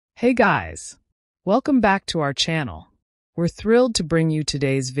Hey guys, welcome back to our channel. We're thrilled to bring you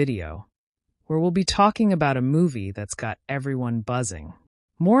today's video, where we'll be talking about a movie that's got everyone buzzing.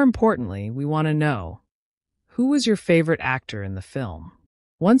 More importantly, we want to know, who was your favorite actor in the film?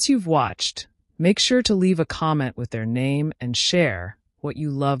 Once you've watched, make sure to leave a comment with their name and share what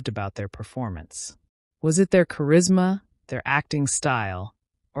you loved about their performance. Was it their charisma, their acting style,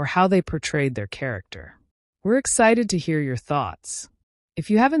 or how they portrayed their character? We're excited to hear your thoughts. If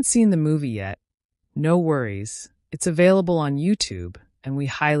you haven't seen the movie yet, no worries. It's available on YouTube, and we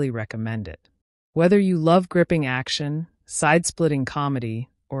highly recommend it. Whether you love gripping action, side-splitting comedy,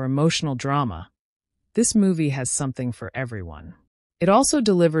 or emotional drama, this movie has something for everyone. It also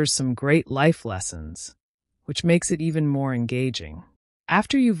delivers some great life lessons, which makes it even more engaging.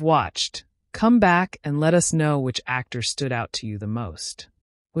 After you've watched, come back and let us know which actor stood out to you the most.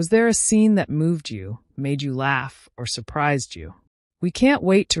 Was there a scene that moved you, made you laugh, or surprised you? We can't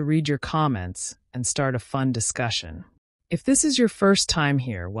wait to read your comments and start a fun discussion. If this is your first time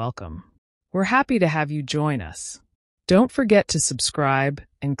here, welcome. We're happy to have you join us. Don't forget to subscribe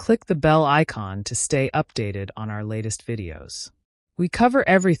and click the bell icon to stay updated on our latest videos. We cover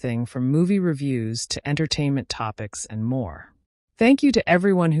everything from movie reviews to entertainment topics and more. Thank you to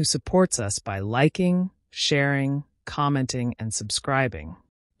everyone who supports us by liking, sharing, commenting, and subscribing.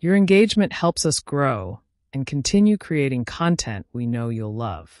 Your engagement helps us grow and continue creating content we know you'll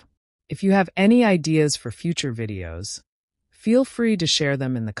love. If you have any ideas for future videos, feel free to share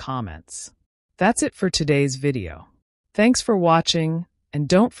them in the comments. That's it for today's video. Thanks for watching, and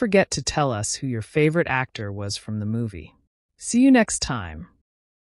don't forget to tell us who your favorite actor was from the movie. See you next time.